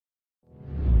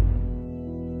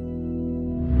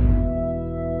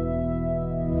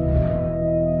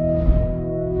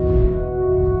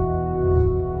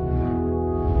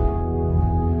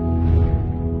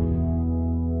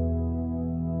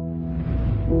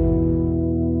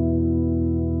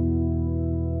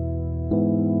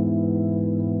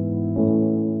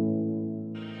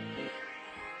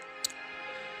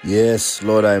Yes,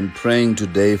 Lord, I'm praying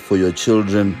today for your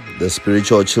children, the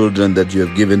spiritual children that you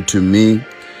have given to me.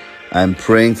 I'm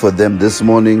praying for them this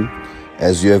morning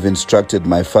as you have instructed,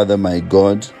 my Father, my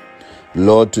God.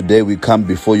 Lord, today we come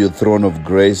before your throne of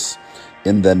grace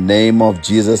in the name of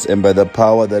Jesus and by the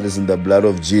power that is in the blood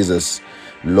of Jesus.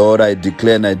 Lord, I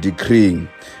declare and I decree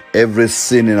every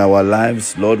sin in our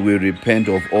lives. Lord, we repent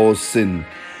of all sin.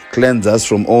 Cleanse us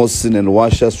from all sin and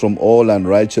wash us from all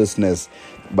unrighteousness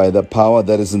by the power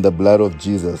that is in the blood of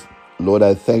Jesus. Lord,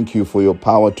 I thank you for your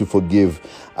power to forgive.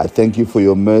 I thank you for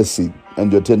your mercy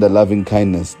and your tender loving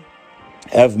kindness.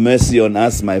 Have mercy on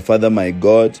us, my Father, my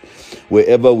God.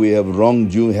 Wherever we have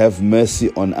wronged you, have mercy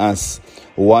on us.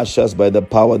 Wash us by the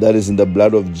power that is in the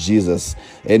blood of Jesus.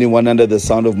 Anyone under the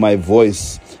sound of my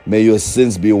voice, may your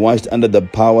sins be washed under the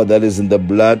power that is in the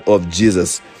blood of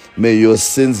Jesus. May your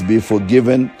sins be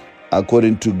forgiven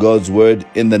according to God's word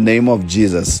in the name of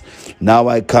Jesus. Now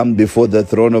I come before the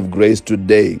throne of grace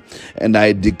today, and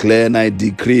I declare and I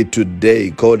decree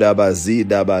today,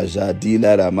 Kodabazida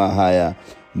Bajadila Ramahaya,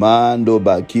 Mando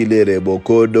Bakile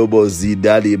Rebokodo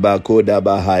Bozidali Bakoda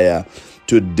Bahaya.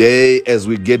 Today, as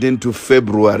we get into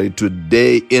February,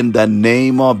 today in the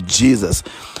name of Jesus,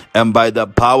 and by the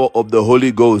power of the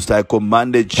Holy Ghost, I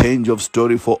command a change of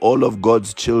story for all of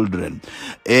God's children.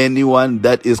 Anyone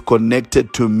that is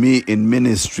connected to me in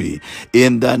ministry,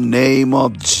 in the name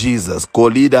of Jesus.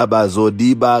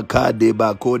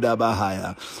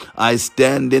 I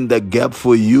stand in the gap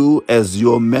for you as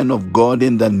your man of God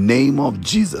in the name of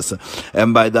Jesus.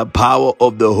 And by the power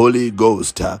of the Holy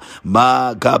Ghost.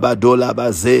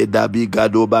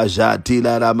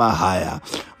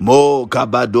 Mo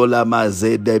kabadola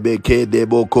maze debeke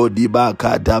deboko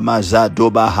dibaka damaja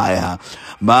dobahaya.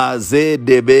 Maze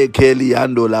debeke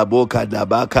liando la boka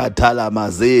dabaka tala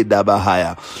maze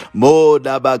dabahaya. Mo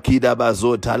dabaki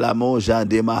dabazo tala moja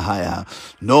demahaya.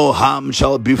 No harm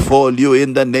shall befall you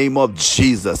in the name of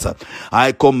Jesus.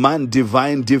 I command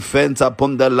divine defense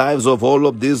upon the lives of all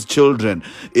of these children.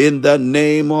 In the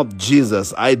name of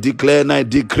Jesus, I declare and I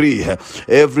decree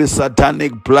every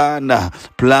satanic plan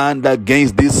planned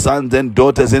against these sons and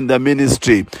daughters in the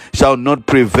ministry shall not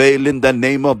prevail in the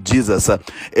name of Jesus.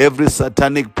 Every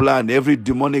satanic plan, every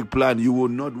demonic plan, you will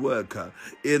not work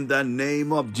in the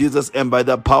name of Jesus and by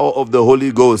the power of the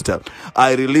Holy Ghost.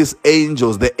 I release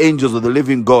angels, the angels of the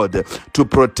living God, to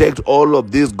protect all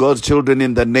of these God's children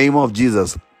in the name of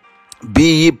Jesus.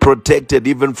 Be ye protected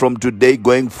even from today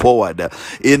going forward.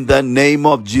 In the name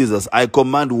of Jesus, I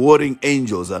command warring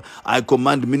angels. I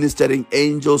command ministering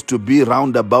angels to be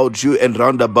round about you and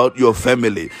round about your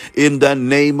family. In the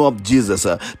name of Jesus,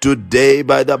 today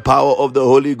by the power of the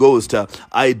Holy Ghost,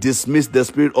 I dismiss the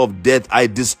spirit of death. I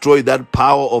destroy that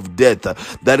power of death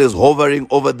that is hovering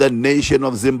over the nation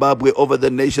of Zimbabwe, over the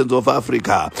nations of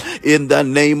Africa. In the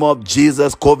name of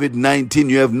Jesus, COVID-19,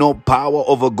 you have no power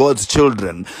over God's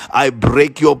children. I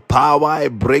break your power. I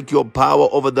break your power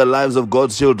over the lives of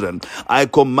God's children. I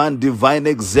command divine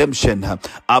exemption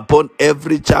upon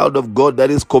every child of God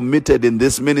that is committed in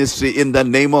this ministry in the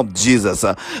name of Jesus.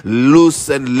 Loose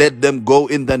and let them go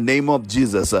in the name of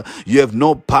Jesus. You have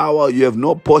no power. You have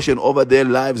no portion over their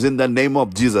lives in the name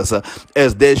of Jesus.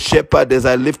 As their shepherd, as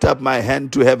I lift up my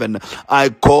hand to heaven, I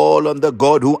call on the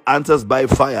God who answers by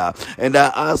fire. And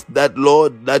I ask that,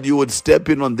 Lord, that you would step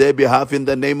in on their behalf in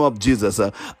the name of Jesus.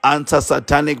 Answer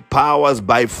satanic powers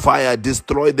by fire.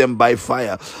 Destroy them by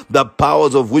fire. The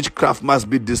powers of witchcraft must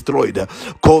be destroyed.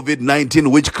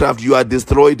 COVID-19 witchcraft, you are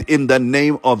destroyed in the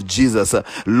name of Jesus.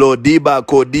 Lodiba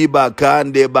kodiba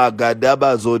kandeba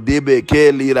gadaba zodibe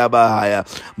keli rabahaya.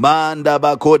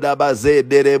 Mandaba kodaba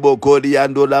zederebo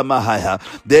kodiandola mahaya.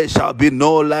 There shall be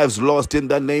no lives lost in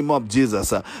the name of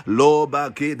Jesus.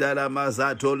 Loba kidala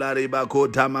mazatola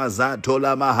ribakota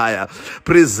mazatola mahaya.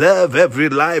 Preserve every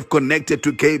life connected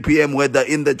to KPM, whether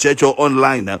in the church or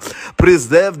online.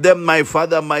 Preserve them, my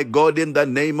Father, my God, in the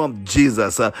name of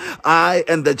Jesus. I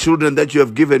and the children that you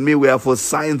have given me, we are for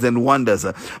signs and wonders.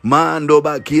 Mando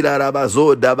bakira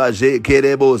rabazo dabaje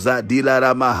kerebo zadila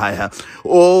ramahaya.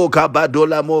 Oh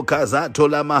kabadola mo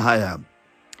kazatola mahaya.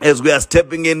 As we are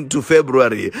stepping into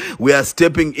February, we are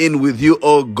stepping in with you,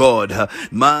 oh God.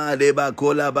 By you,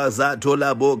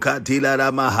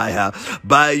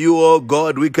 oh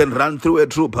God, we can run through a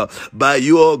troop. By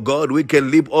you, oh God, we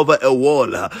can leap over a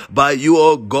wall. By you,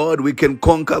 oh God, we can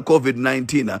conquer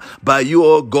COVID-19. By you,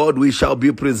 oh God, we shall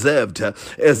be preserved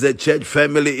as a church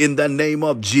family in the name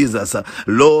of Jesus.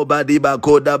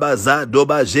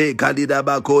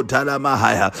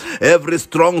 Every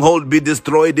stronghold be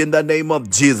destroyed in the name of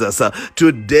Jesus. Jesus.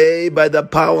 Today, by the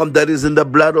power that is in the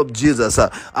blood of Jesus,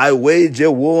 I wage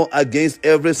a war against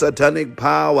every satanic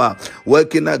power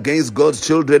working against God's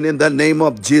children in the name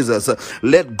of Jesus.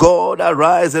 Let God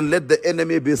arise and let the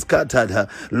enemy be scattered.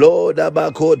 Lord,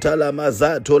 arise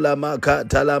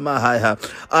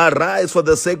for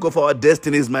the sake of our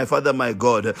destinies, my Father, my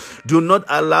God. Do not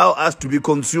allow us to be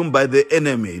consumed by the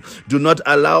enemy. Do not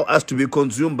allow us to be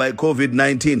consumed by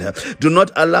COVID-19. Do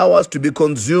not allow us to be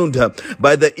consumed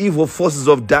by the evil forces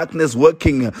of darkness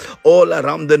working all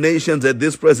around the nations at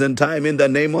this present time in the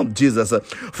name of Jesus.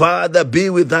 Father, be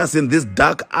with us in this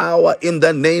dark hour in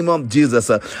the name of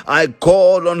Jesus. I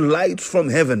call on light from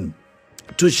heaven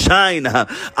to shine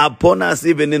upon us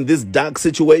even in this dark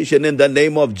situation in the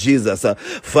name of Jesus.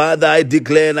 Father, I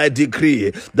declare and I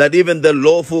decree that even the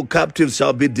lawful captives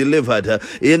shall be delivered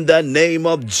in the name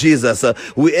of Jesus.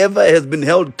 Whoever has been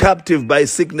held captive by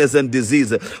sickness and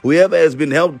disease, whoever has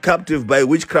been held captive by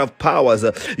witchcraft powers,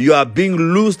 you are being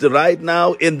loosed right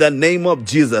now in the name of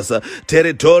Jesus.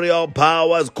 Territorial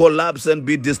powers collapse and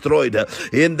be destroyed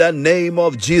in the name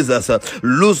of Jesus.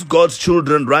 Loose God's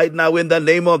children right now in the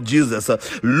name of Jesus.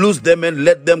 Loose them and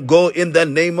let them go in the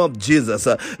name of Jesus.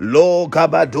 Lo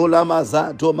kabadula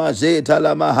mazato majeta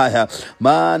la mahaya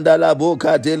mandala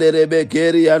boka telerebe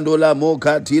keri andola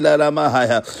moka tila la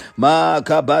mahaya ma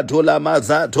kabadula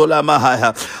mazato la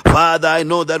mahaya. Father, I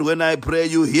know that when I pray,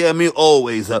 you hear me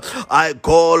always. I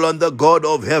call on the God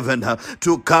of heaven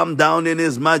to come down in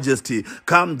his majesty.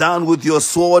 Come down with your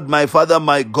sword, my Father,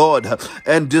 my God,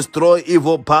 and destroy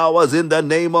evil powers in the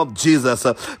name of Jesus.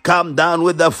 Come down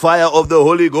with the fire of the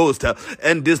Holy Ghost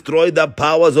and destroy the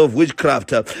powers of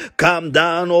witchcraft. Come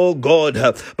down, oh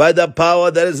God, by the power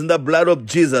that is in the blood of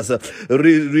Jesus.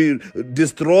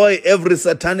 Destroy every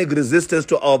satanic resistance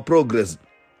to our progress.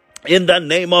 In the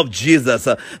name of Jesus,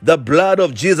 the blood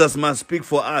of Jesus must speak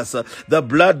for us. The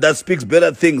blood that speaks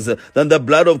better things than the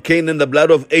blood of Cain and the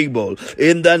blood of Abel.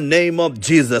 In the name of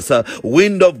Jesus,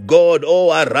 wind of God,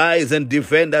 oh, arise and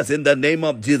defend us in the name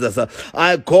of Jesus.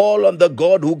 I call on the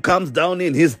God who comes down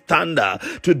in his thunder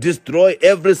to destroy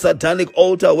every satanic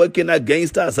altar working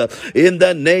against us. In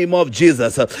the name of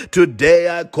Jesus,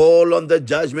 today I call on the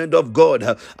judgment of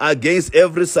God against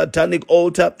every satanic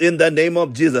altar in the name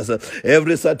of Jesus.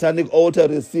 Every satanic altar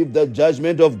receive the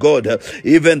judgment of God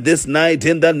even this night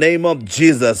in the name of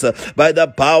Jesus. By the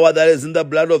power that is in the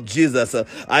blood of Jesus,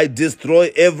 I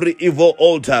destroy every evil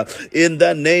altar in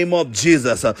the name of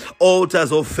Jesus.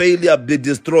 Altars of failure be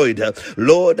destroyed.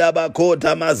 Lord,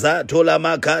 Abakota Mazato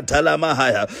Lamakata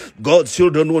Lamahaya. God's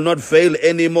children will not fail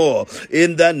anymore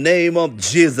in the name of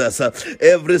Jesus.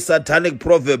 Every satanic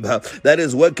proverb that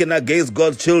is working against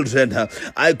God's children,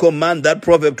 I command that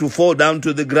proverb to fall down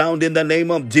to the ground in the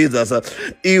name of Jesus.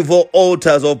 Evil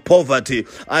altars of poverty,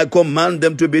 I command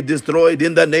them to be destroyed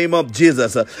in the name of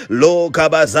Jesus.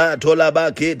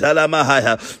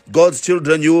 God's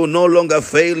children, you will no longer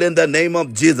fail in the name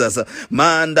of Jesus.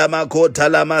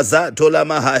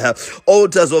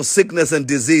 Altars of sickness and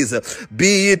disease,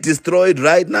 be it destroyed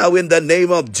right now in the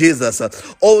name of Jesus.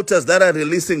 Altars that are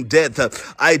releasing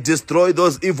death, I destroy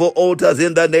those evil altars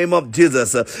in the name of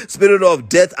Jesus. Spirit of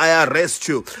death, I arrest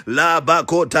you. Now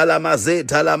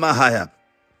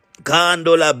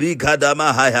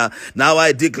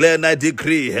I declare and I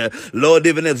decree, Lord,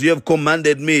 even as you have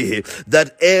commanded me,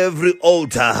 that every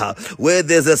altar where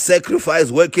there's a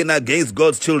sacrifice working against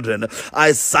God's children,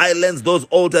 I silence those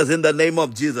altars in the name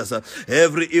of Jesus.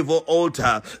 Every evil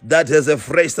altar that has a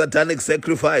fresh satanic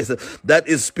sacrifice that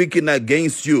is speaking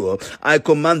against you, I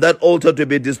command that altar to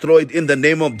be destroyed in the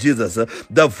name of Jesus.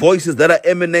 The voices that are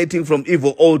emanating from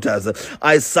evil altars,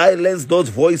 I silence those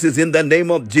voices in the name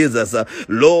of Jesus.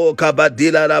 Lord, altars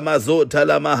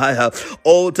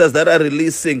that are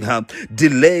releasing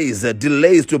delays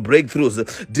to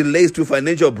breakthroughs, delays to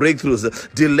financial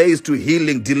breakthroughs, delays to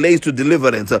healing, delays to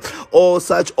deliverance. All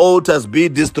such altars be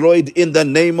destroyed in the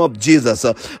name of Jesus.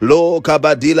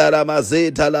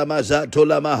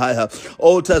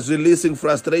 Altars releasing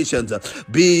frustrations,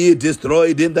 be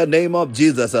destroyed in the name of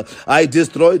Jesus. I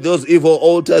destroy those evil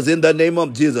altars in the name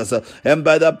of Jesus, and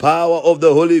by the power of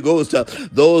the Holy Ghost,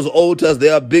 those altars, they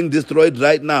are being destroyed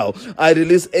right now. I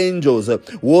release angels,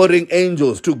 warring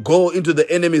angels, to go into the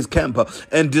enemy's camp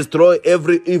and destroy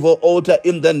every evil altar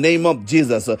in the name of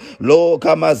Jesus. Lo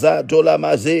kamazato la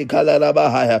maze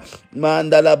kalarabahaya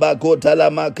mandala bakota la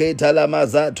maketa la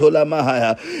mazato la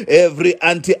mahaya. Every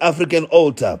anti-African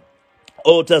altar,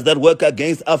 Altars that work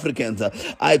against Africans,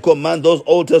 I command those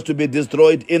altars to be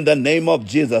destroyed in the name of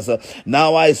Jesus.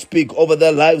 Now I speak over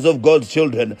the lives of God's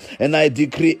children, and I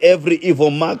decree every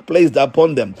evil mark placed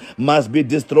upon them must be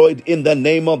destroyed in the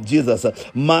name of Jesus.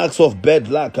 Marks of bad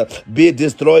luck be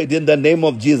destroyed in the name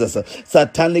of Jesus.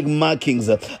 Satanic markings,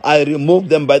 I remove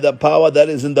them by the power that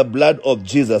is in the blood of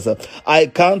Jesus. I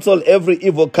cancel every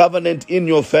evil covenant in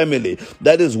your family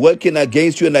that is working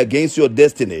against you and against your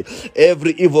destiny.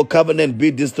 Every evil covenant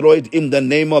be destroyed in the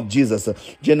name of Jesus.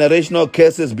 Generational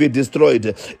curses be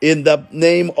destroyed in the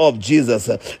name of Jesus.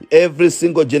 Every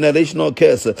single generational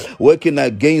curse working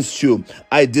against you,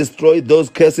 I destroy those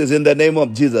curses in the name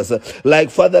of Jesus. Like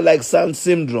father, like son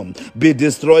syndrome be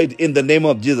destroyed in the name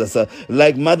of Jesus.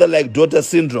 Like mother, like daughter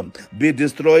syndrome be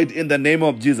destroyed in the name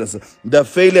of Jesus. The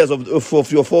failures of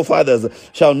your forefathers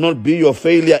shall not be your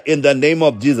failure in the name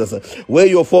of Jesus. Where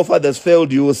your forefathers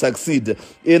failed, you will succeed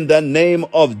in the name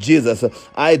of Jesus.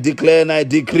 I declare and I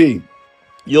decree.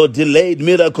 Your delayed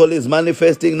miracle is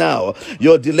manifesting now.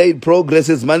 Your delayed progress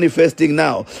is manifesting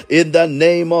now. In the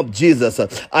name of Jesus,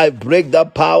 I break the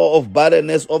power of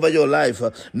barrenness over your life.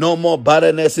 No more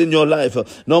barrenness in your life.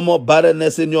 No more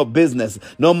barrenness in your business.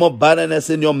 No more barrenness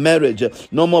in your marriage.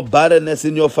 No more barrenness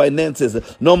in your finances.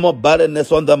 No more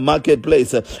barrenness on the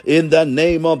marketplace. In the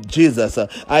name of Jesus,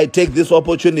 I take this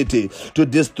opportunity to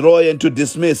destroy and to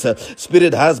dismiss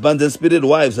spirit husbands and spirit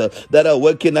wives that are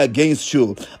working against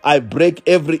you. I break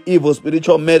every evil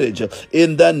spiritual marriage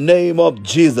in the name of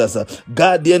Jesus.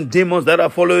 Guardian demons that are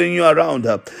following you around,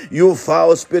 you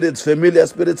foul spirits, familiar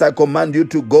spirits, I command you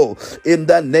to go in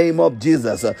the name of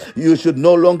Jesus. You should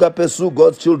no longer pursue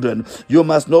God's children. You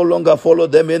must no longer follow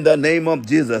them in the name of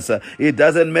Jesus. It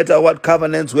doesn't matter what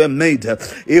covenants were made.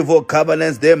 Evil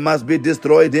covenants, they must be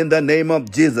destroyed in the name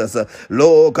of Jesus.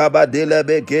 Lo kabadela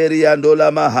bekeri andola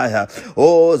mahaya.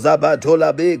 O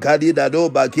zabatola be kadida do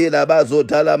bakila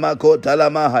bazotala makota.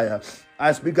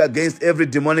 I speak against every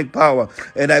demonic power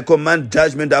and I command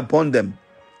judgment upon them.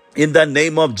 In the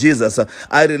name of Jesus,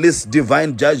 I release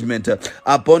divine judgment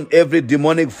upon every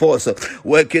demonic force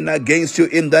working against you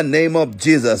in the name of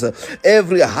Jesus.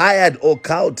 Every hired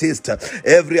occultist,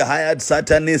 every hired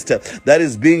satanist that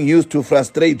is being used to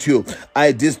frustrate you,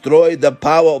 I destroy the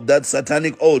power of that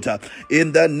satanic altar.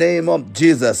 In the name of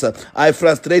Jesus, I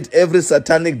frustrate every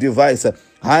satanic device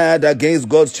hired against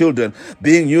God's children,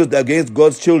 being used against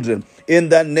God's children. In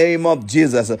the name of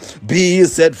Jesus, be ye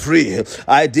set free.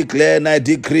 I declare and I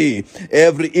decree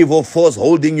every evil force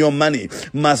holding your money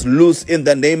must loose in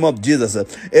the name of Jesus.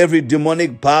 Every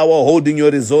demonic power holding your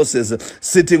resources,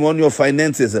 sitting on your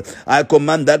finances, I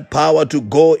command that power to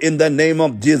go in the name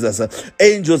of Jesus.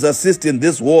 Angels assist in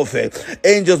this warfare.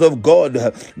 Angels of God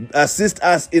assist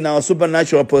us in our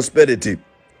supernatural prosperity.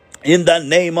 In the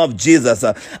name of Jesus,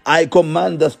 I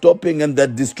command the stopping and the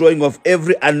destroying of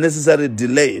every unnecessary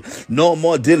delay. No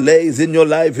more delays in your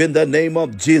life in the name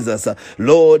of Jesus.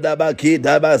 Lord,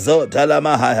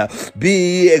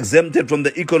 be exempted from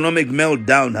the economic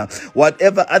meltdown.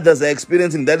 Whatever others are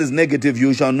experiencing that is negative,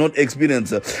 you shall not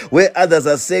experience. Where others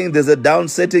are saying there's a down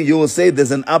setting, you will say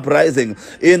there's an uprising.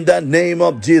 In the name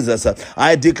of Jesus,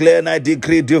 I declare and I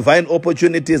decree divine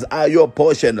opportunities are your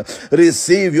portion.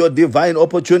 Receive your divine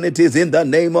opportunities in the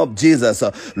name of Jesus.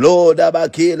 Lord,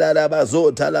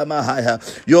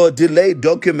 your delayed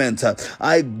documents,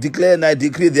 I declare and I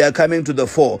decree they are coming to the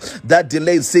fore. That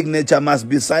delayed signature must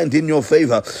be signed in your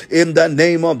favor in the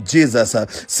name of Jesus.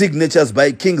 Signatures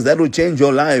by kings that will change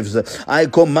your lives. I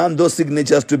command those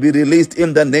signatures to be released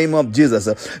in the name of Jesus.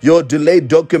 Your delayed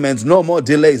documents, no more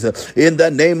delays in the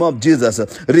name of Jesus.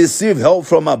 Receive help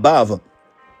from above.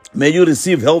 May you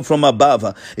receive help from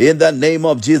above in the name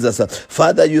of Jesus.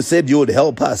 Father, you said you would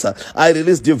help us. I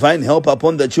release divine help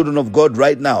upon the children of God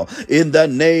right now in the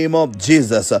name of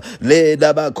Jesus. May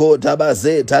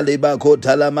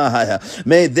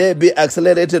there be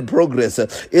accelerated progress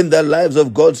in the lives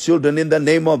of God's children in the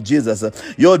name of Jesus.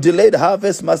 Your delayed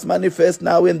harvest must manifest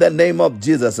now in the name of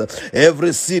Jesus.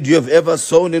 Every seed you have ever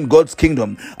sown in God's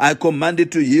kingdom, I command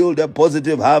it to yield a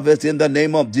positive harvest in the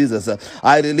name of Jesus.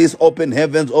 I release open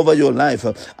heavens over your life.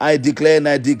 I declare and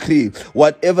I decree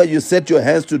whatever you set your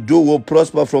hands to do will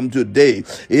prosper from today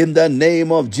in the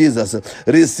name of Jesus.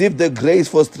 Receive the grace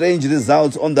for strange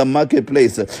results on the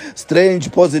marketplace,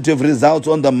 strange positive results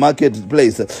on the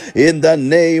marketplace in the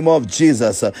name of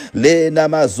Jesus.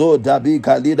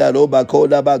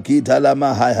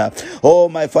 Oh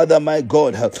my Father, my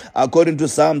God, according to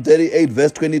Psalm 38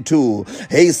 verse 22,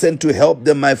 hasten to help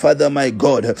them, my Father, my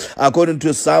God. According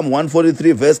to Psalm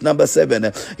 143 verse number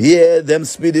 7, Hear them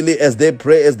speedily as they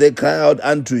pray, as they cry out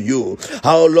unto you.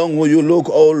 How long will you look,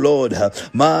 O Lord?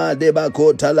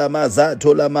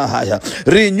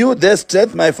 Renew their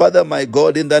strength, my Father, my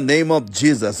God, in the name of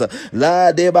Jesus.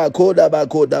 La debakoda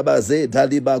bakoda bazeta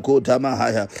libakota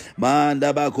mahaya.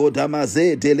 Manda bakota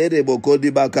mazete lede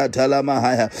bokodi bakata la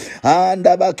mahaya.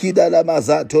 Anda bakida la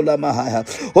mazato la mahaya.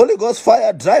 Holy Ghost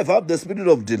fire, drive up the spirit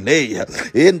of delay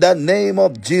in the name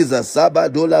of Jesus.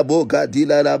 Sabadola boka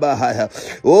dila la bahaya.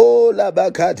 Oh la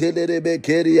bakate lede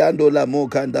bekeri ando la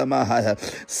mokanda mahaya.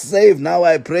 Save now,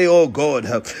 I pray, oh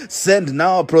God. Send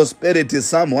now prosperity.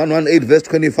 Psalm 118 verse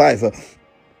 25.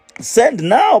 Send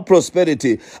now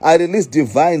prosperity. I release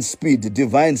divine speed,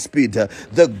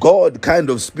 the God kind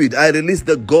of speed. I release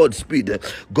the God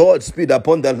speed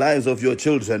upon the lives of your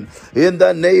children. In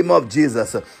the name of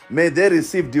Jesus, may they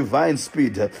receive divine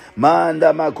speed.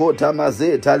 Manda makota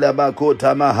mazeta la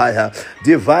makota mahaya.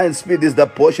 Divine speed is the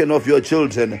portion of your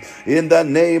children. In the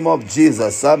name of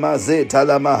Jesus, samazeta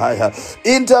la mahaya.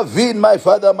 Intervene, my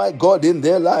Father, my God, in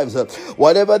their lives.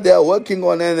 Whatever they are working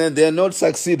on and they are not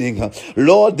succeeding,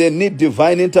 Lord, they need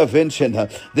divine intervention.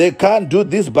 They can't do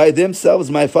this by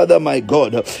themselves, my Father, my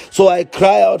God. So I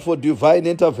cry out for divine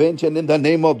intervention in the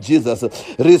name of Jesus.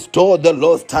 Restore the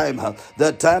lost time,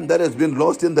 the time that has been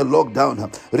lost in the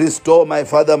lockdown. Restore, my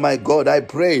Father, my God. I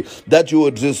pray that you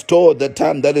would restore the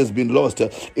time that has been lost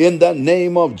in the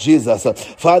name of Jesus.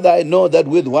 Father, I know that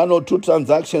with 1 or 2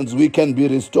 transactions we can be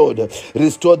restored.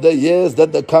 Restore the years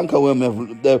that the cankerworm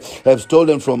have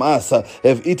stolen from us,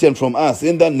 have eaten from us,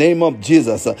 in the name of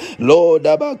Jesus. Lord,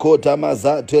 I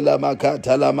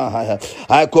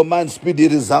command speedy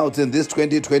results in this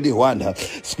 2021.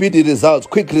 Speedy results,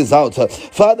 quick results.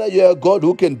 Father, you are a God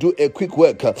who can do a quick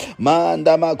work. I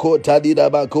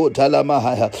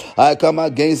come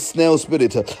against snail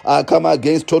spirit. I come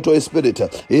against tortoise spirit.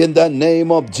 In the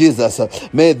name of Jesus,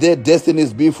 may their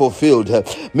destinies be fulfilled.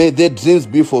 May their dreams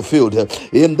be fulfilled.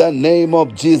 In the name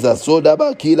of Jesus.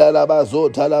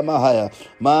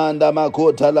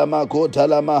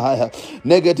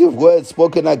 Negative words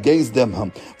spoken against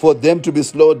them, for them to be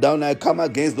slowed down, I come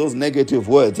against those negative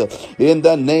words in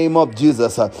the name of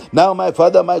Jesus. Now, my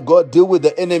Father, my God, deal with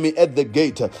the enemy at the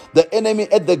gate. The enemy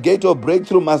at the gate of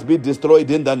breakthrough must be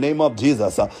destroyed in the name of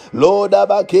Jesus. Lord,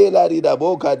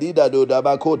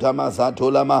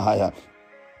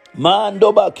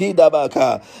 Mando bakida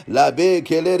baka labe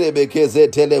kelere bekeze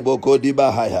teleboko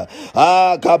dibahaya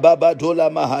kababa dola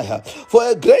mahaya. For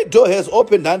a great door has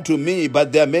opened unto me,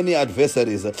 but there are many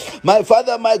adversaries. My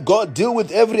Father, my God, deal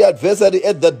with every adversary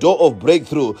at the door of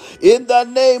breakthrough in the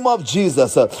name of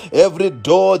Jesus. Every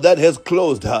door that has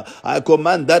closed, I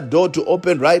command that door to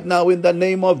open right now in the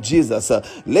name of Jesus.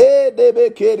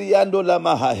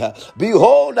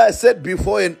 Behold, I set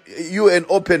before you an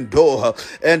open door,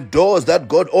 and doors that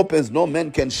God opens, no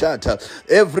man can shut.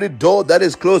 Every door that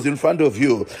is closed in front of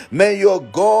you, may your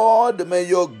God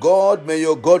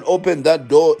open that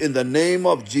door in the name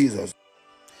of Jesus.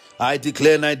 I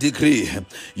declare and I decree,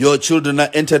 your children are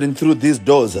entering through these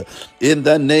doors in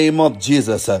the name of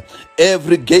Jesus.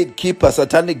 Every gatekeeper,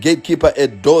 satanic gatekeeper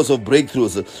at doors of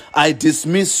breakthroughs, I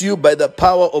dismiss you by the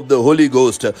power of the Holy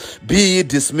Ghost. Be ye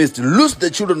dismissed. Loose the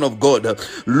children of God.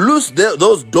 Loose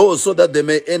those doors so that they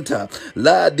may enter.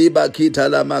 La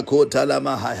dibakita la makota la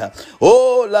mahaya.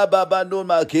 Oh, la babando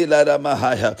makila la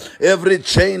mahaya. Every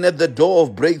chain at the door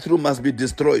of breakthrough must be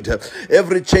destroyed.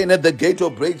 Every chain at the gate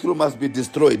of breakthrough must be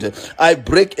destroyed. I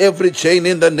break every chain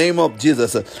in the name of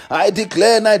Jesus. I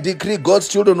declare and I decree God's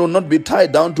children will not be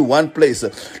tied down to one place.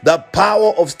 The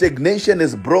power of stagnation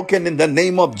is broken in the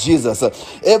name of Jesus.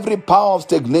 Every power of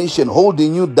stagnation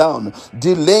holding you down,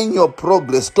 delaying your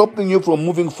progress, stopping you from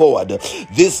moving forward,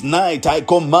 this night I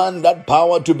command that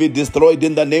power to be destroyed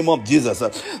in the name of Jesus.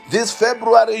 This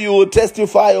February you will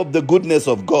testify of the goodness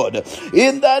of God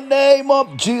in the name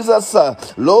of Jesus.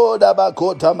 Lord,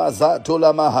 abakota mazato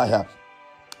la mahaya.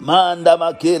 Manda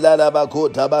makela la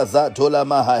bakota bazato la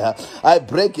mahaya. I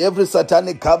break every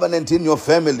satanic covenant in your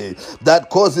family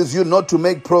that causes you not to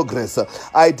make progress.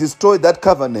 I destroy that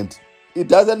covenant. It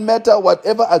doesn't matter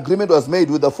whatever agreement was made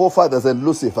with the forefathers and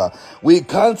Lucifer. We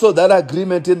cancel that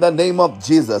agreement in the name of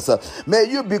Jesus. May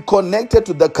you be connected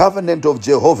to the covenant of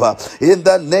Jehovah in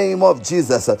the name of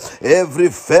Jesus. Every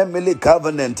family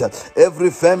covenant,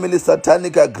 every family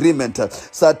satanic agreement,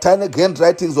 satanic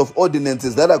handwritings of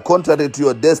ordinances that are contrary to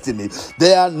your destiny,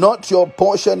 they are not your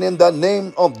portion in the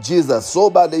name of Jesus.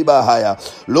 Soba libahaya.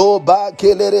 Loba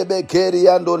kelerebe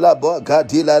keriando la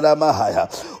bogatila la mahaya.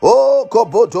 Oh,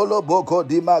 kobotolo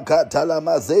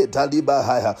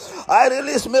I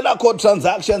release miracle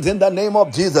transactions in the name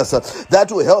of Jesus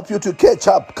that will help you to catch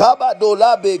up.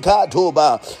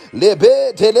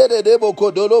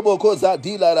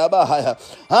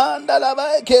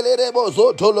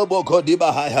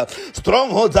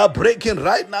 Strongholds are breaking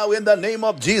right now in the name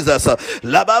of Jesus.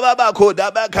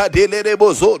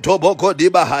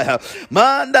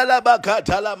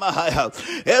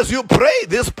 As you pray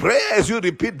this prayer, as you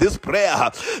repeat this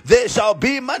prayer, there shall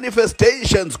be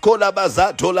manifestations of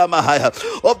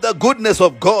the goodness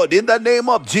of God in the name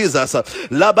of Jesus.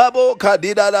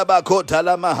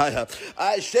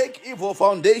 I shake evil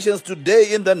foundations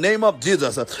today in the name of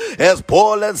Jesus. As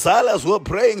Paul and Silas were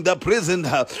praying, the prison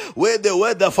where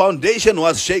the foundation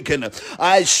was shaken,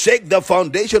 I shake the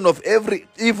foundation of every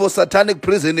evil satanic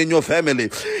prison in your family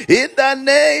in the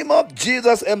name of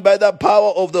Jesus, and by the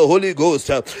power of the Holy Ghost.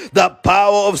 The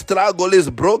power of struggle is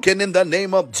broken in the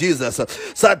name of Jesus.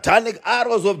 Satanic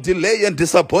arrows of delay and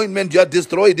disappointment, you are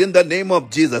destroyed in the name of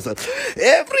Jesus.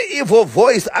 Every evil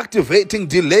voice activating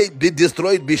delay, be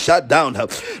destroyed, be shut down.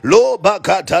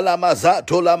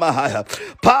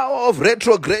 Power of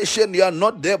retrogression, you are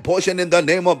not their portion in the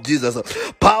name of Jesus.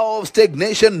 Power of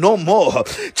stagnation, no more.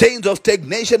 Chains of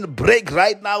stagnation break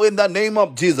right now in the name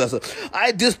of Jesus.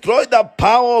 I destroy the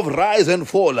power of rise and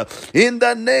fall in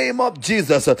the name of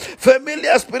Jesus.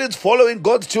 Familiar spirits following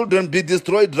God's children, be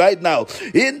destroyed right now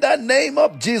in the name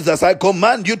of Jesus. I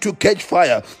command you to catch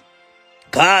fire.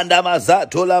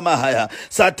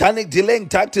 Satanic delaying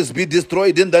tactics be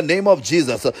destroyed in the name of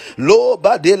Jesus.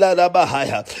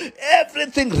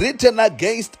 Everything written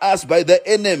against us by the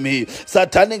enemy,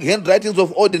 satanic handwritings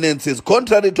of ordinances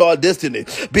contrary to our destiny,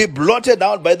 be blotted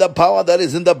out by the power that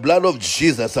is in the blood of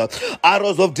Jesus.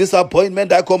 Arrows of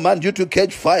disappointment, I command you to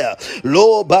catch fire.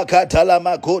 No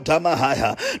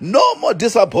more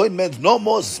disappointments, no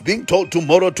more being told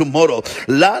tomorrow.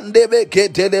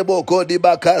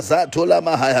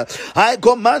 I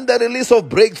command the release of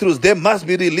breakthroughs. They must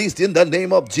be released in the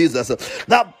name of Jesus.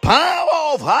 The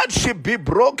power of hardship be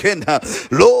broken. Power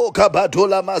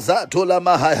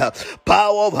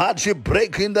of hardship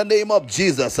break in the name of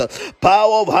Jesus.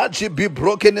 Power of hardship be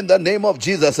broken in the name of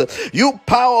Jesus. You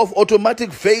power of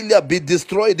automatic failure be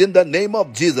destroyed in the name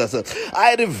of Jesus.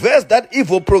 I reverse that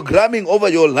evil programming over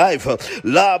your life.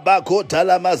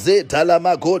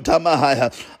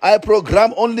 I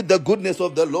program only the goodness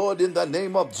of the Lord in the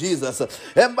name of Jesus,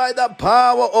 and by the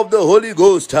power of the Holy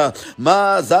Ghost.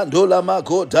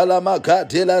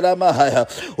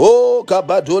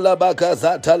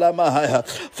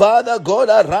 Father God,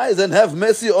 arise and have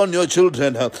mercy on your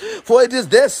children, for it is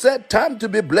their set time to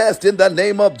be blessed in the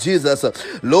name of Jesus.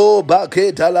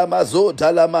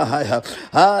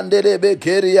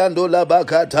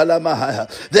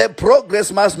 Their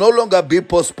progress must no longer be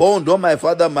postponed, oh my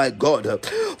Father, my God.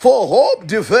 For hope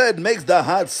deferred makes the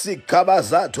heart sick. I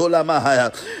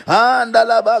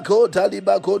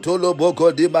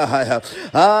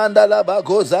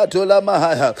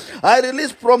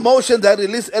release promotions, I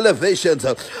release elevations,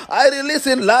 I release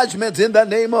enlargements in the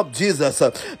name of Jesus.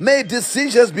 May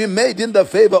decisions be made in the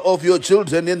favor of your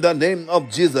children in the name of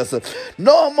Jesus.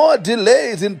 No more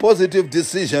delays in positive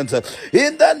decisions.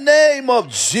 In the name of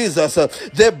Jesus,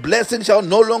 the blessing shall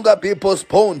no longer be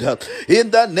postponed.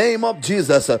 In the name of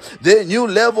Jesus, the new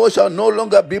level shall no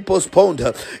longer be postponed.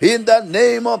 In the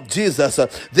name of Jesus,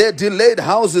 the delayed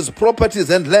houses, properties,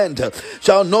 and land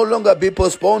shall no longer be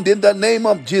postponed. In the name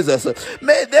of Jesus,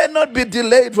 may they not be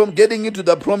delayed from getting into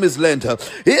the promised land.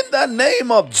 In the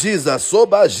name of Jesus, can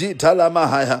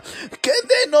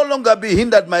they no longer be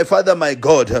hindered, my Father, my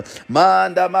God?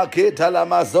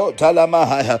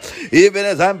 Even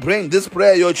as I'm praying this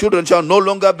prayer, your children shall no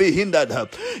longer be hindered.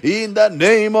 In the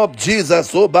name of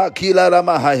Jesus,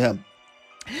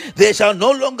 they shall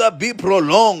no longer be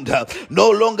prolonged, no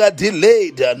longer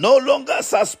delayed, no longer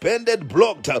suspended,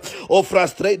 blocked, or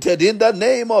frustrated in the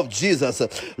name of Jesus.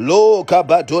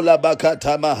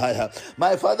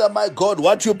 My Father, my God,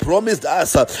 what you promised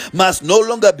us must no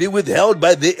longer be withheld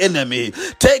by the enemy.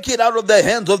 Take it out of the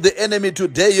hands of the enemy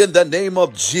today in the name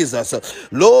of Jesus.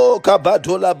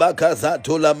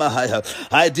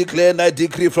 I declare and I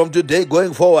decree from today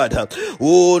going forward,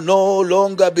 will no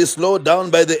longer be slowed down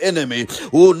by the enemy,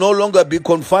 will no longer be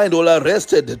confined or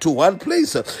arrested to one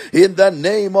place. In the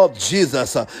name of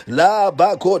Jesus.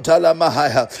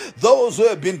 Those who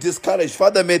have been discouraged,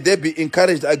 Father, may they be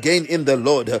encouraged again in the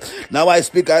Lord. Now I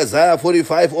speak Isaiah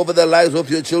 45 over the lives of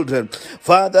your children.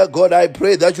 Father God, I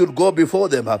pray that you'd go before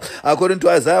them. According to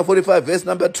Isaiah 45 verse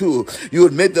number 2, you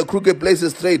would make the crooked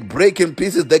places straight, break in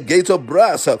pieces the gates of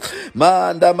brass.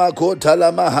 Manda makota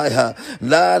la mahaya,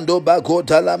 lando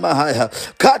bakota la mahaya.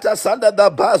 Cut asunder the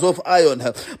bars of iron.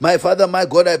 My Father, my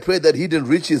God, I pray that hidden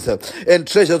riches and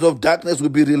treasures of darkness will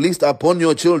be released upon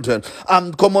your children.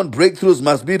 Uncommon breakthroughs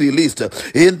must be released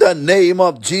in the name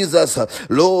of Jesus.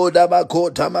 Lord,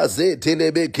 amakota maze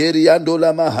telebekeri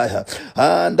andola mahaya,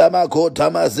 and amakota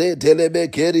maze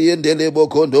telebekeri endelebo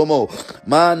kondomo,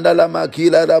 mandala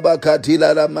makila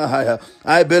rabakatila la mahaya.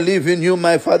 I believe in you,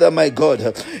 my Father, my God,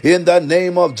 in the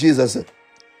name of Jesus.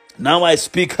 Now I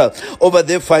speak over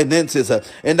their finances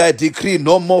and I decree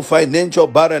no more financial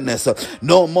barrenness,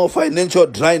 no more financial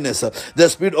dryness. The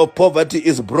spirit of poverty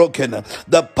is broken.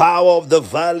 The power of the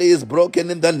valley is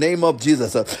broken in the name of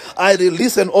Jesus. I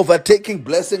release an overtaking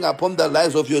blessing upon the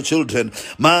lives of your children.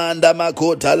 May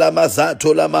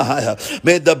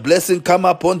the blessing come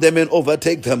upon them and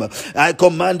overtake them. I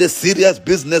command a serious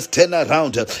business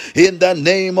turnaround in the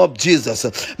name of Jesus.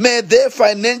 May their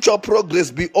financial progress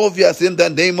be obvious in the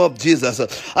name of Jesus.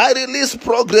 I release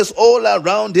progress all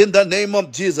around in the name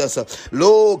of Jesus.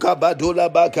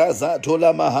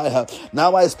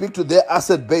 Now I speak to their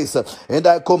asset base and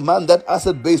I command that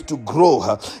asset base to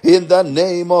grow in the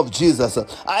name of Jesus.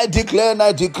 I declare and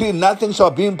I decree nothing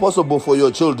shall be impossible for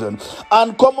your children.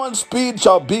 Uncommon speed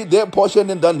shall be their portion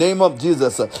in the name of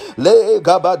Jesus. I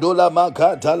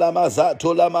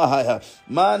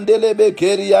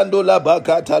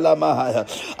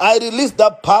release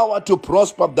the power to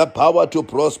prosper, the power to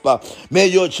prosper. May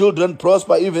your children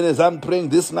prosper even as I'm praying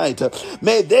this night.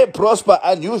 May they prosper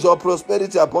unusual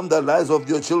prosperity upon the lives of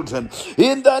your children.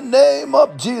 In the name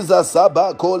of Jesus.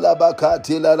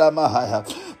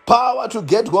 Power to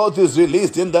get wealth is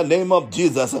released in the name of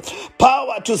Jesus.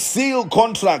 Power to seal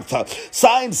contracts,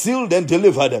 signed, sealed, and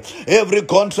delivered. Every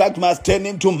contract must turn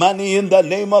into money in the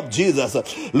name of Jesus.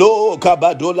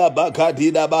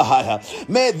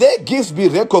 May their gifts be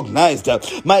recognized.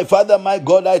 My Father, my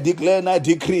God, I declare and I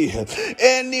decree.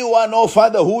 Anyone, oh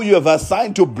Father, who you have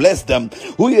assigned to bless them,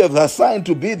 who you have assigned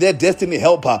to be their destiny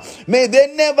helper, may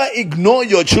they never ignore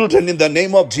your children in the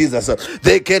name of Jesus.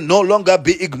 They can no longer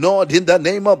be ignored in the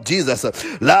name of Jesus.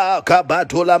 La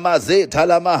kabatola mazeta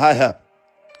la mahaya.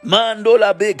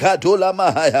 Mandola bekatola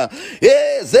mahaya.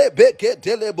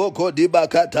 Teleboko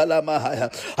dibakatala mahaya.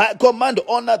 I command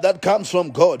honor that comes from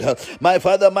God. My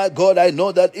Father, my God, I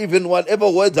know that even whatever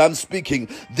words I'm speaking,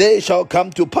 they shall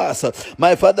come to pass.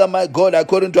 My Father, my God,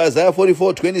 according to Isaiah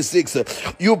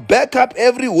 44:26, you back up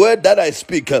every word that I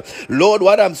speak. Lord,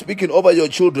 what I'm speaking over your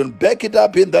children, back it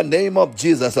up in the name of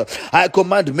Jesus. I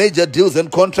command major deals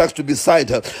and contracts to be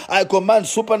signed. I command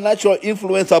supernatural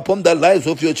influence upon the lives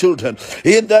of your children.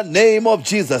 In the name of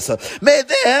Jesus. May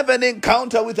they have an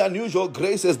encounter with unusual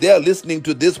grace as they are listening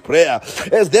to this prayer.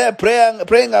 As they are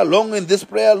praying along in this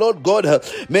prayer, Lord God,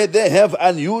 may they have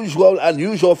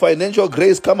unusual financial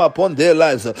grace come upon their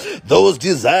lives. Those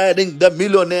desiring the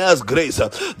millionaire's grace,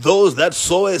 those that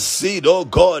sow a seed, oh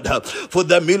God, for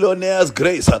the millionaire's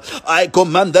grace, I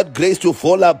command that grace to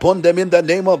fall upon them in the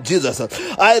name of Jesus.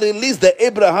 I release the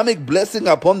Abrahamic blessing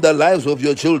upon the lives of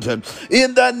your children.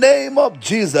 In the name of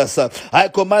Jesus, I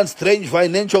command strange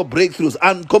financial breakthroughs,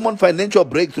 uncommon financial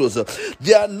breakthroughs.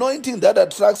 The anointing that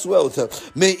attracts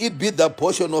wealth, may it be the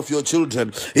portion of your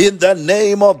children. In the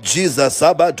name of Jesus.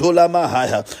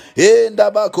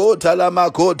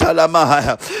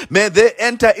 May they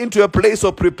enter into a place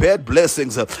of prepared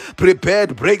blessings,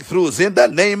 prepared breakthroughs. In the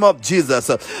name of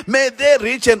Jesus. May they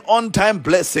reach an on-time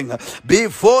blessing.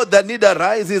 Before the need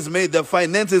arises, may the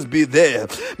finances be there.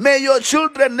 May your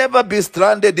children never be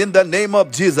stranded in the name of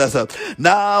Jesus.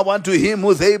 Now unto him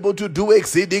who is able to do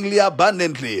exceedingly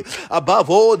abundantly above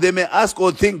all they may ask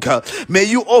or think, may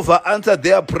you over answer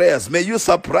their prayers. May you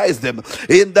surprise them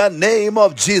in the name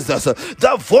of Jesus.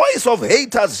 The voice of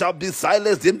haters shall be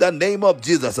silenced in the name of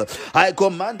Jesus. I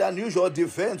command unusual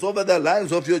defense over the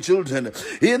lives of your children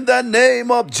in the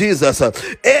name of Jesus.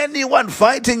 Anyone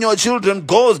fighting your children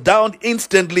goes down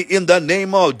instantly in the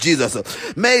name of Jesus.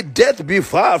 May death be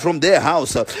far from their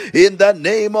house in the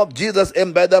name of Jesus,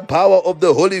 and by the power of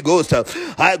the Holy Ghost,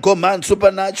 I command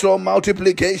supernatural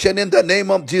multiplication in the name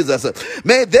of Jesus.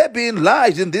 May there be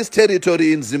enlarged in this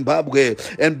territory in Zimbabwe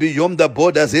and beyond the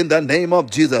borders in the name of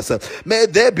Jesus. May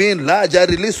there be enlarged. I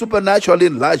release supernatural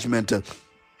enlargement.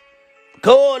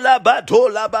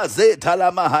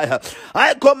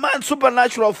 I command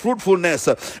supernatural fruitfulness.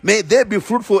 May they be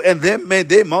fruitful and then may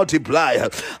they multiply.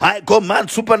 I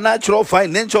command supernatural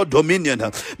financial dominion.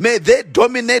 May they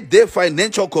dominate their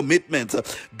financial commitments.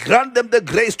 Grant them the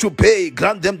grace to pay.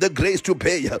 Grant them the grace to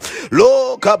pay.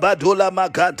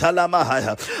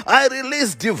 I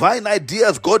release divine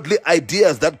ideas, godly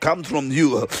ideas that come from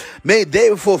you. May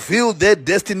they fulfill their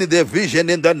destiny, their vision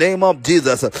in the name of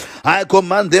Jesus. I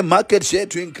command the market share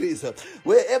to increase.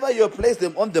 Wherever you place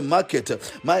them on the market,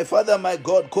 my Father, my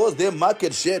God, cause their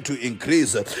market share to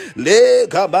increase. Le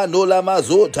kabanola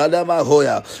mazo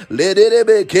talamahoya. Le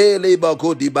derebe le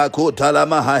bako dibako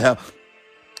talamahaya.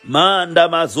 Manda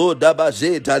mazo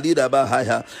dabaje talida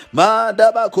bahaya.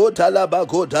 Manda bako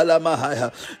talabako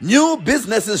talamahaya. New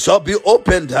businesses shall be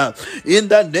opened in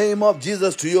the name of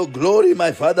Jesus to your glory,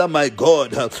 my Father, my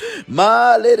God.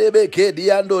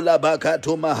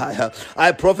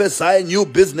 I prophesy new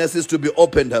businesses to be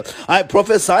opened. I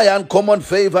prophesy uncommon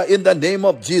favor in the name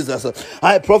of Jesus.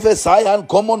 I prophesy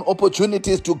uncommon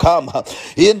opportunities to come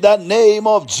in the name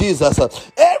of Jesus.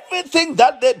 Everything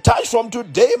that they touch from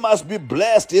today must be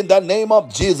blessed in the name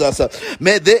of Jesus.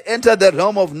 May they enter the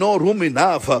realm of no room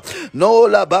enough. No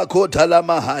labako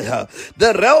talamahaya.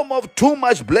 The realm of too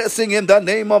much blessing in the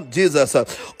name of Jesus.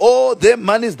 All the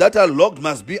monies that are locked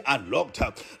must be unlocked.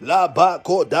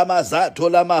 Labako damazato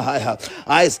lamahaya.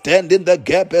 I stand in the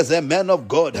gap as a man of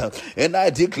God and I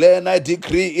declare and I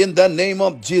decree in the name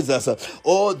of Jesus.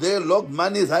 All the locked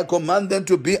monies, I command them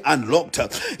to be unlocked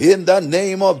in the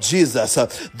name of Jesus.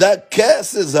 The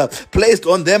curses placed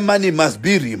on their money must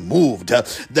be removed.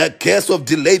 The curse of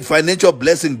delayed financial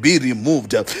blessing be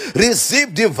removed.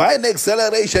 Receive divine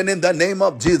acceleration in the name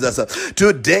of Jesus.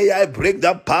 Today I break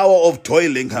the power of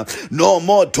toiling. No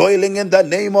more toiling in the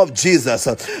name of Jesus.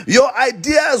 Your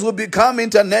ideas will become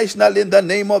international in the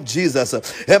name of Jesus.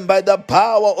 And by the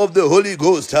power of the Holy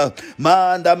Ghost, the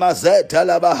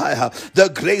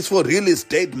grace for real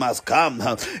estate must come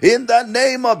in the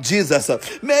name of Jesus.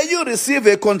 May you receive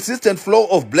a consistent flow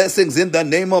of blessings in the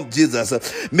name of Jesus.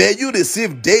 May you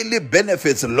receive daily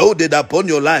benefits loaded upon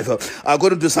your life.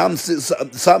 According to Psalm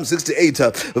 68,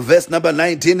 verse number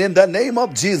 19, in the name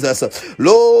of Jesus.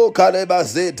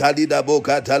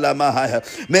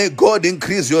 May God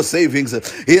increase your savings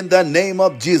in the name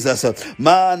of Jesus.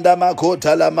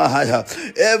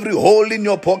 Every hole in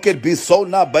your pocket be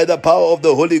sewn up by the power of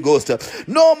the Holy Ghost.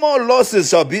 No more losses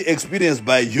shall be experienced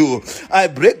by you. I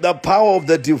break the power of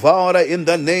the devourer in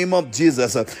the name of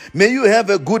Jesus. May you have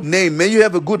a good name. May you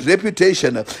have a good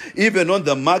reputation even on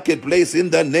the marketplace in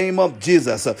the name of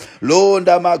Jesus.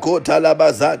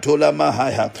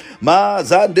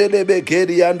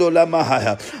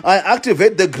 I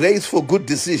activate the grace for good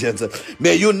decisions.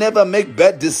 May you never make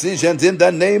bad decisions in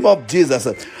the name of Jesus.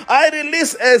 I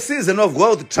release a season of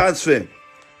wealth transfer.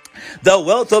 The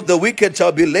wealth of the wicked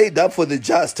shall be laid up for the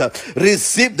just.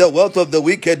 Receive the wealth of the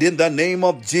wicked in the name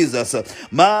of Jesus.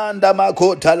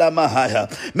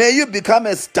 May you become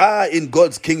a star in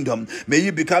God's kingdom. May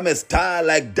you become a star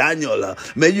like Daniel.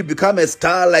 May you become a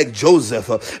star like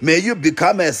Joseph. May you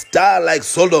become a star like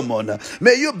Solomon.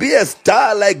 May you be a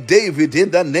star like David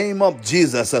in the name of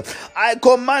Jesus. I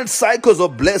command cycles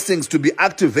of blessings to be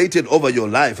activated over your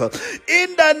life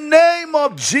in the name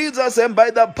of Jesus and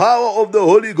by the power of the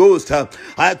Holy Ghost.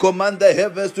 I command the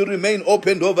heavens to remain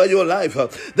opened over your life.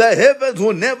 The heavens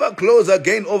will never close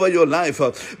again over your life.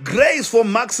 Grace for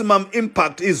maximum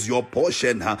impact is your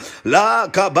portion. The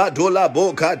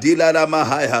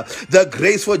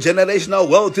grace for generational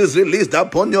wealth is released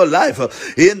upon your life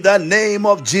in the name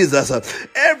of Jesus.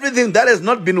 Everything that has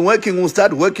not been working will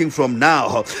start working from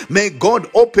now. May God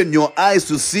open your eyes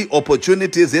to see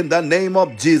opportunities in the name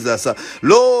of Jesus.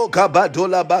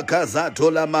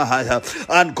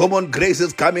 Uncommon grace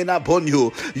is coming upon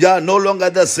you. You are no longer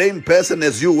the same person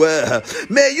as you were.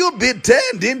 May you be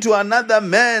turned into another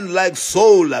man like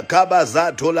Saul. After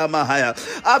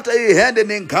he had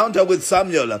an encounter with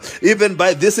Samuel, even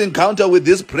by this encounter with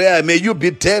this prayer, may you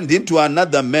be turned into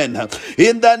another man.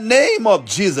 In the name of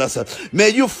Jesus, may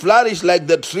you flourish like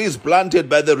the trees planted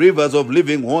by the rivers of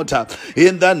living water.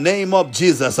 In the name of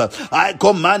Jesus, I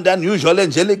command unusual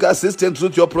angelic assistance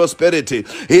with your prosperity.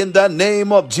 In the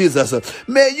name of Jesus,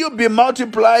 may May you be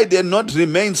multiplied and not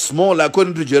remain small,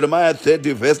 according to Jeremiah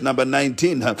 30, verse number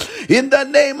 19. In the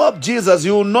name of Jesus,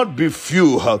 you will not be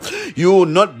few. You will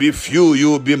not be few.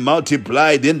 You will be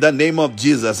multiplied in the name of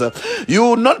Jesus. You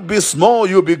will not be small.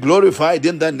 You will be glorified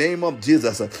in the name of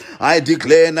Jesus. I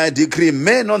declare and I decree,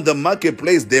 men on the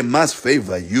marketplace, they must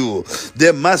favor you.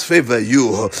 They must favor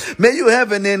you. May you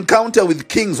have an encounter with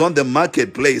kings on the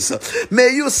marketplace. May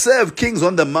you serve kings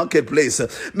on the marketplace.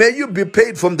 May you be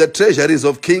paid from the treasuries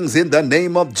of kings in the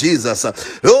name of Jesus.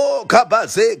 Oh,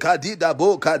 kabaze kadida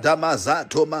bo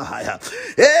kadamazato mahaya.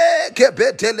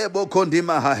 Kebetele bo kondi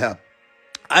mahaya.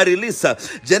 I release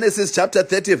Genesis chapter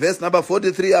 30 verse number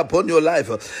 43 upon your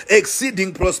life.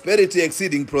 Exceeding prosperity,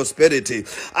 exceeding prosperity.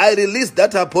 I release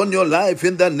that upon your life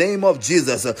in the name of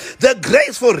Jesus. The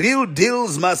grace for real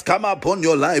deals must come upon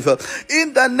your life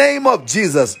in the name of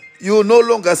Jesus. You will no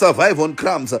longer survive on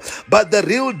crumbs, but the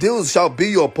real deals shall be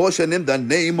your portion in the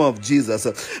name of Jesus.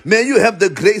 May you have the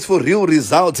grace for real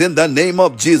results in the name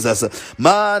of Jesus.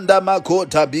 Manda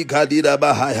makota bikadira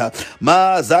bahaya,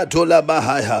 mazatola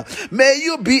bahaya. May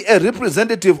you be a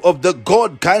representative of the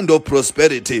God kind of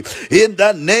prosperity in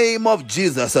the name of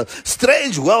Jesus.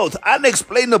 Strange wealth,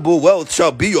 unexplainable wealth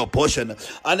shall be your portion.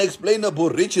 Unexplainable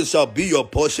riches shall be your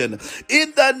portion.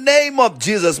 In the name of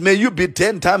Jesus, may you be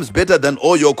 10 times better than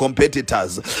all your competitors.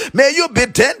 May you be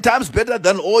 10 times better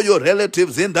than all your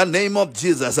relatives in the name of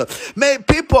Jesus. May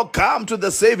people come to the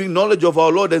saving knowledge of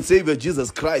our Lord and Savior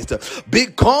Jesus Christ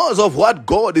because of what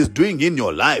God is doing in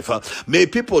your life. May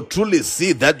people truly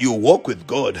see that you walk with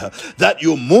God, that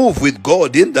you move with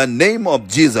God in the name of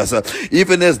Jesus.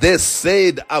 Even as they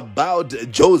said about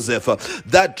Joseph,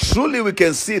 that truly we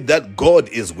can see that God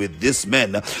is with this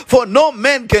man. For no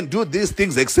man can do these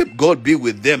things except God be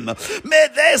with them. May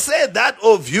they say that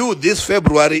of you this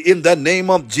February in the name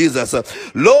of Jesus.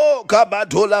 Lo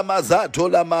kabatola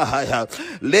mazatola mahaya.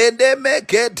 Lende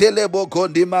meketele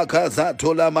bokondi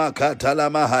makazatola makatala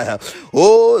mahaya.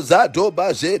 Oh zato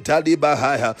bajetali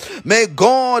bahaya. May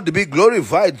God be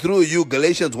glorified through you.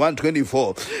 Galatians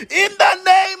 1:24. In the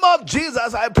name of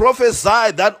Jesus, I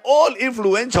prophesy that all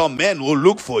influential men will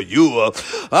look for you.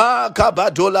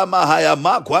 Kabatola mahaya.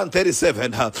 Mark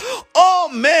 1:37. All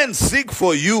men seek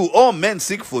for you. All men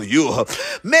seek for you.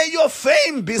 May your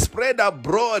fame be spread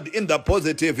abroad in the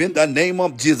positive in the name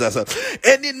of Jesus.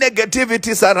 Any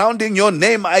negativity surrounding your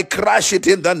name, I crush it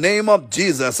in the name of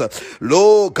Jesus.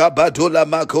 Lo kabatola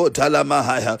makota la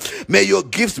mahaya. May your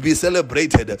gifts be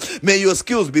celebrated. May your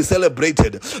skills be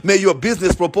celebrated. May your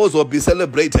business proposal be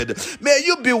celebrated. May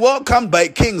you be welcomed by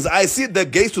kings. I see the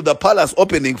gates to the palace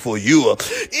opening for you.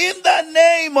 In the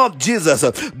name of Jesus,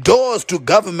 doors to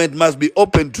government must be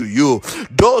open to you.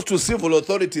 Doors to civil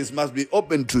authorities must be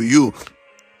open to you.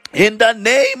 In the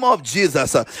name of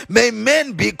Jesus, may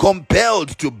men be compelled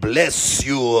to bless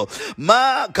you.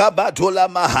 Ma kabatola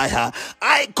mahaya.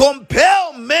 I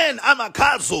compel men,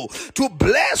 amakazo, to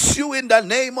bless you in the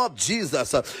name of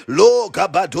Jesus. Lo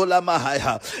kabatola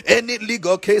mahaya. Any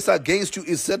legal case against you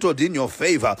is settled in your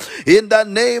favor. In the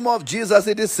name of Jesus,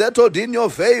 it is settled in your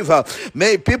favor.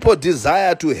 May people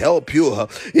desire to help you.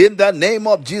 In the name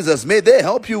of Jesus, may they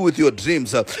help you with your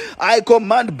dreams. I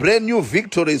command brand new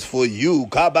victories for you.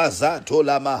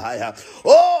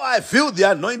 Oh, I feel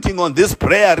the anointing on this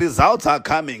prayer. Results are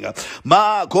coming.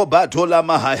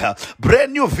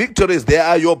 Brand new victories, they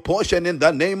are your portion in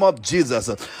the name of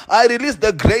Jesus. I release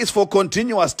the grace for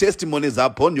continuous testimonies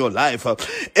upon your life.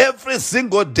 Every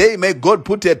single day, may God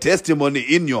put a testimony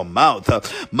in your mouth.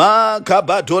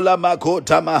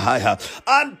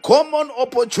 Uncommon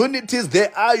opportunities, they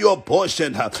are your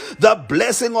portion. The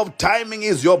blessing of timing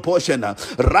is your portion.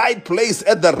 Right place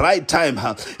at the right time.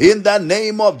 In the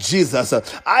name of Jesus,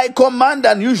 I command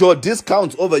unusual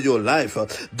discounts over your life.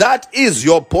 That is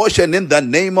your portion in the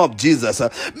name of Jesus.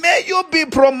 May you be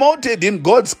promoted in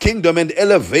God's kingdom and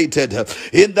elevated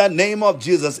in the name of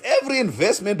Jesus. Every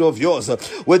investment of yours,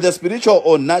 whether spiritual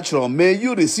or natural, may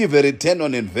you receive a return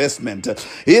on investment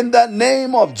in the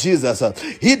name of Jesus.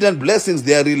 Hidden blessings,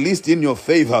 they are released in your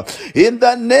favor in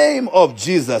the name of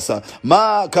Jesus.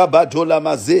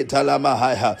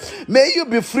 May you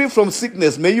be free from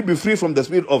sickness. May you be free from the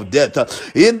spirit of death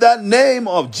in the name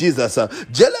of Jesus.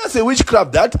 Jealousy,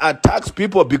 witchcraft that attacks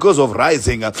people because of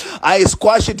rising, I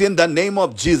squash it in the name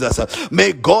of Jesus.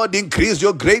 May God increase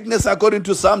your greatness according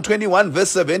to Psalm 21 verse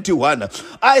 71.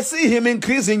 I see him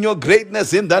increasing your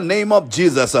greatness in the name of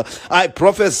Jesus. I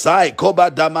prophesy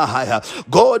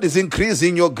God is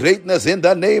increasing your greatness in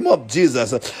the name of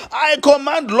Jesus. I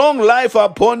command long life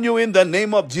upon you in the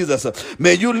name of Jesus.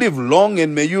 May you live long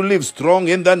and may you live strong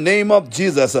in the name of Jesus.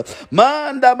 Jesus.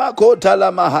 Manda makota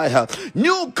la mahaya.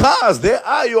 New cars, they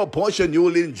are your portion. You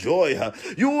will enjoy.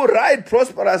 You will ride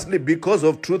prosperously because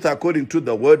of truth according to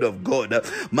the word of God.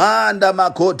 Manda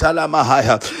makota la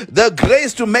mahaya. The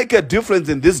grace to make a difference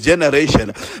in this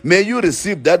generation. May you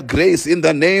receive that grace in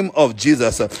the name of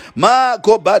Jesus.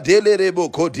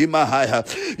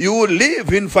 You will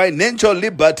live in financial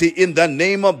liberty in the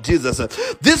name of Jesus.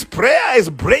 This prayer is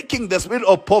breaking the spirit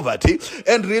of poverty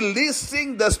and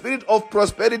releasing the spirit of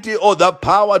prosperity or the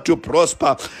power to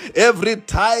prosper. Every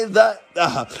tither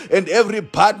and every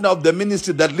partner of the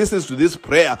ministry that listens to this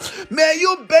prayer, may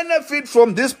you benefit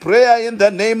from this prayer in the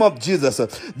name of Jesus.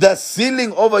 The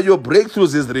ceiling over your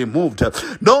breakthroughs is removed.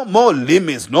 No more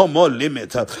limits, no more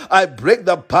limits. I break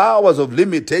the powers of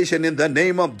limitation in the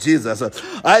name of Jesus.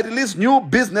 I release new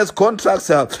business contracts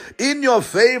in your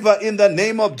favor in the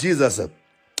name of Jesus.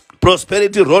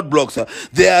 Prosperity roadblocks,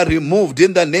 they are removed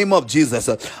in the name of Jesus.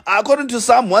 According to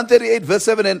Psalm 138 verse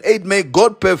 7 and 8, may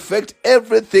God perfect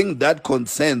everything that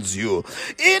concerns you.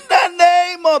 In the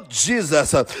name of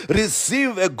Jesus,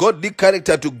 receive a godly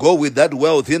character to go with that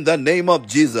wealth in the name of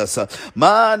Jesus.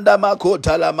 Manda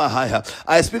makota la mahaya.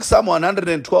 I speak Psalm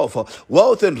 112.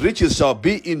 Wealth and riches shall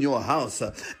be in your house,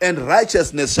 and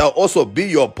righteousness shall also be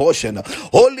your portion.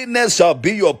 Holiness shall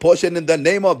be your portion in the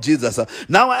name of Jesus.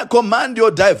 Now I command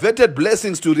your diverted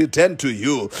blessings to return to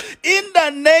you. In the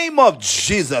name of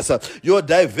Jesus, your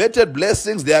diverted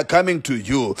blessings, they are coming to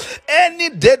you. Any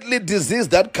deadly disease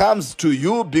that comes to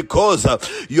you because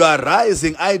you are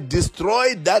rising, I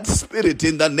destroy that spirit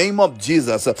in the name of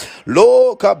Jesus. The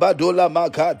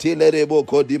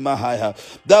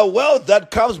wealth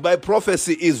that comes by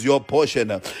prophecy is your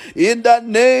portion. In the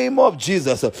name of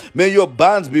Jesus, may your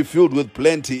barns be filled with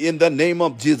plenty. In the name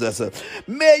of Jesus,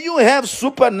 may you have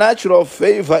supernatural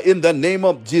favor in the name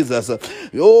of Jesus.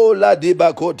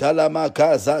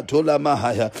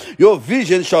 Your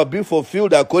vision shall be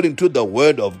fulfilled according to the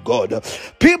word of God.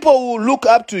 People will look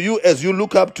up to you as you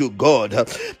look up to God.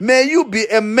 May you be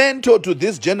a mentor to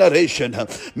this generation.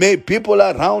 May people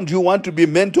around you want to be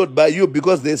mentored by you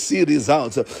because they see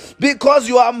results. Because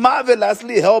you are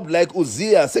marvelously helped like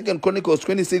Uzziah, 2 Chronicles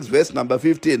 26 verse number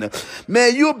 15.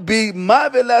 May you be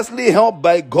marvelously helped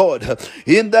by God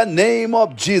in the name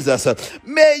of Jesus.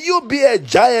 May you be a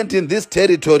giant in this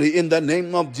territory in the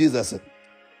name of Jesus.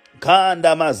 May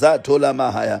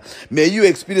you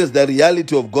experience the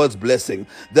reality of God's blessing.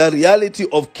 The reality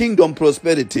of kingdom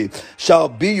prosperity shall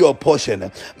be your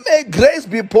portion. May grace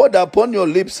be poured upon your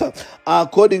lips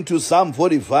according to Psalm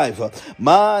 45.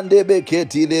 Now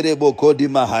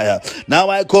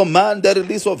I command the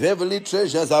release of heavenly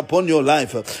treasures upon your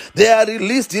life. They are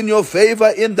released in your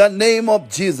favor in the name of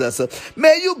Jesus.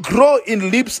 May you grow in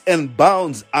leaps and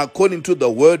bounds according to the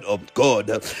word of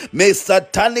God. May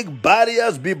satanic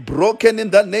barriers be broken in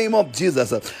the name of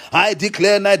Jesus. I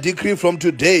declare and I decree from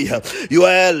today, you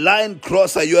are a line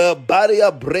crosser, you are a barrier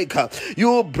breaker.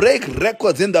 You break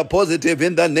records in the positive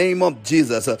in the name of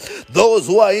Jesus. Those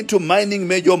who are into mining,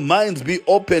 may your minds be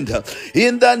opened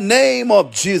in the name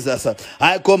of Jesus.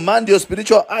 I command your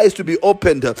spiritual eyes to be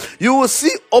opened. You will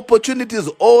see opportunities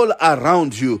all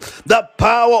around you. The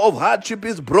power of hardship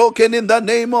is broken in the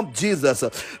name of Jesus.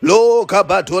 May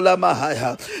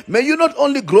you not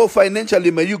only grow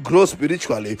financially, may you grow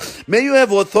spiritually. May you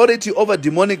have authority over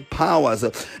demonic powers.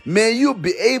 May you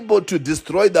be able to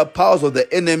destroy the powers of the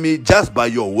enemy just by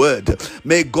your word.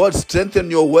 May God strengthen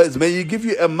your words. May He give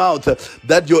you a mouth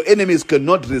that your enemies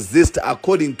cannot resist,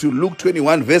 according to Luke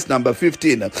 21 verse number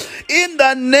 15. In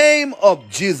the name of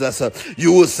Jesus,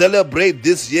 you will celebrate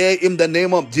this year in the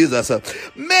name of Jesus.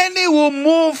 Many will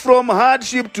move from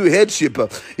hardship to headship.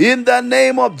 In the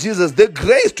name of Jesus, the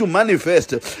grace to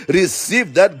manifest,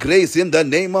 receive that grace in the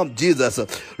name of Jesus.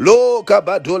 Lo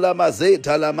kabadola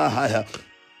mazeta la mahaya.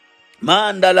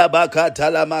 Mandala bakata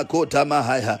makota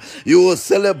mahaya. You will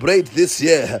celebrate this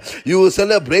year. You will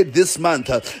celebrate this month.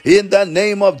 In the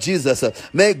name of Jesus.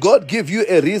 May God give you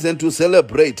a reason to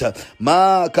celebrate.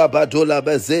 Ma kabadola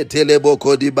bazete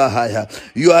leboko di bahaya.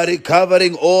 You are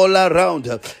recovering all around.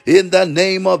 In the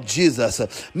name of Jesus.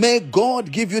 May God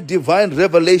give you divine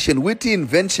revelation, witty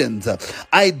inventions,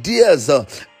 ideas.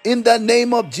 In the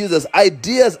name of Jesus,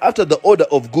 ideas after the order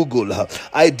of Google,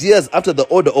 ideas after the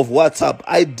order of WhatsApp,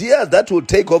 ideas that will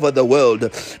take over the world.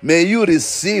 May you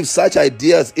receive such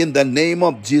ideas in the name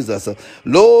of Jesus.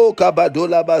 Lo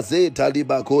kabadola bazeta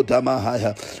libakota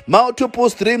mahaya. Multiple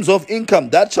streams of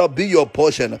income, that shall be your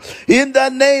portion. In the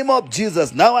name of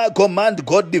Jesus, now I command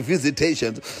godly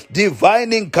visitations.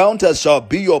 Divine encounters shall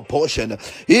be your portion.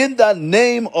 In the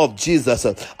name of Jesus,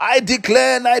 I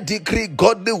declare and I decree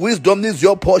godly wisdom is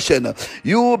your portion. portion.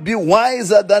 You will be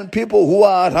wiser than people who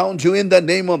are around you in the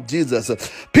name of Jesus.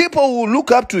 People will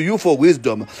look up to you for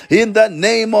wisdom in the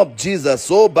name of Jesus.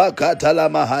 So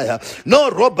Bakatalama. No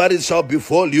robbery shall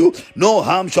befall you, no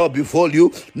harm shall befall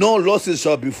you, no losses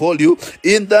shall befall you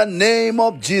in the name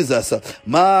of Jesus.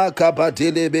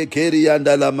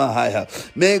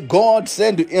 May God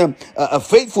send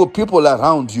faithful people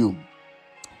around you,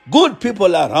 good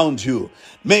people around you.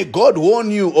 May God warn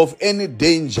you of any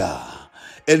danger,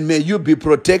 and may you be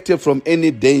protected from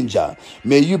any danger.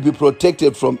 May you be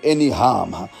protected from any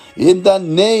harm in the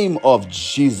name of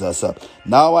Jesus.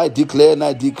 Now I declare and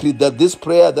I decree that this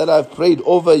prayer that I've prayed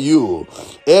over you,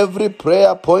 every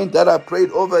prayer point that I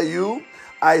prayed over you,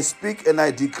 I speak and I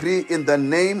decree in the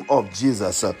name of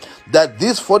Jesus that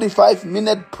this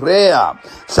 45-minute prayer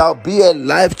shall be a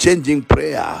life-changing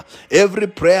prayer. Every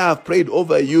prayer I've prayed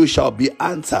over you shall be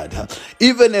answered.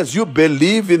 Even as you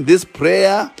believe in this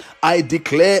prayer, I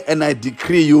declare and I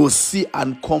decree you will see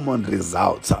uncommon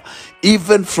results.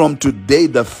 Even from today,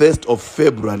 the 1st of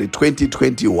February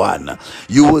 2021,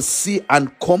 you will see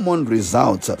uncommon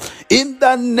results in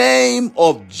the name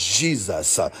of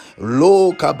Jesus.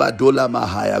 Lo Kabadola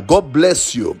Mahaya. God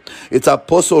bless you. It's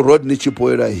Apostle Rodney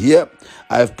Chipoyera here.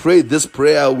 I've prayed this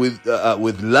prayer with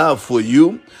love for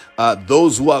you.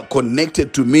 Those who are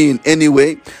connected to me in any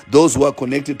way, those who are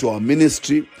connected to our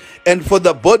ministry, and for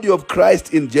the body of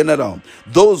Christ in general,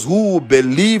 those who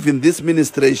believe in this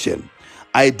ministration,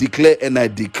 I declare and I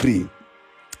decree,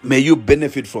 may you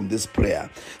benefit from this prayer.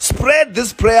 Spread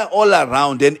this prayer all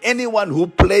around, and anyone who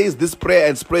plays this prayer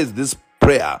and spreads this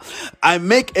prayer, I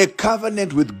make a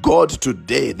covenant with God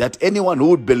today that anyone who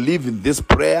would believe in this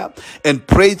prayer and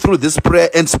pray through this prayer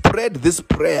and spread this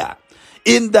prayer,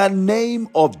 in the name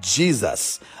of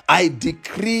Jesus, I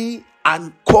decree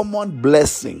uncommon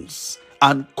blessings,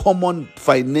 uncommon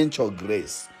financial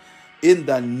grace, in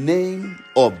the name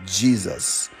of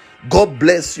Jesus. God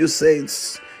bless you,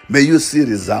 saints. May you see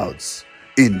results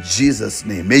in Jesus'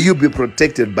 name. May you be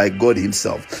protected by God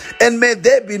himself. And may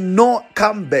there be no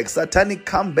comeback, satanic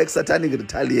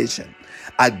retaliation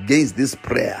against this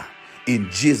prayer in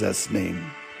Jesus' name.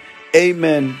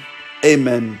 Amen,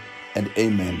 amen, and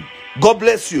amen. God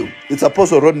bless you. It's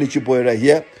Apostle Rodney Chipoyera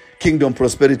here, Kingdom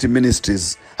Prosperity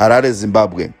Ministries, Harare,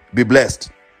 Zimbabwe. Be blessed.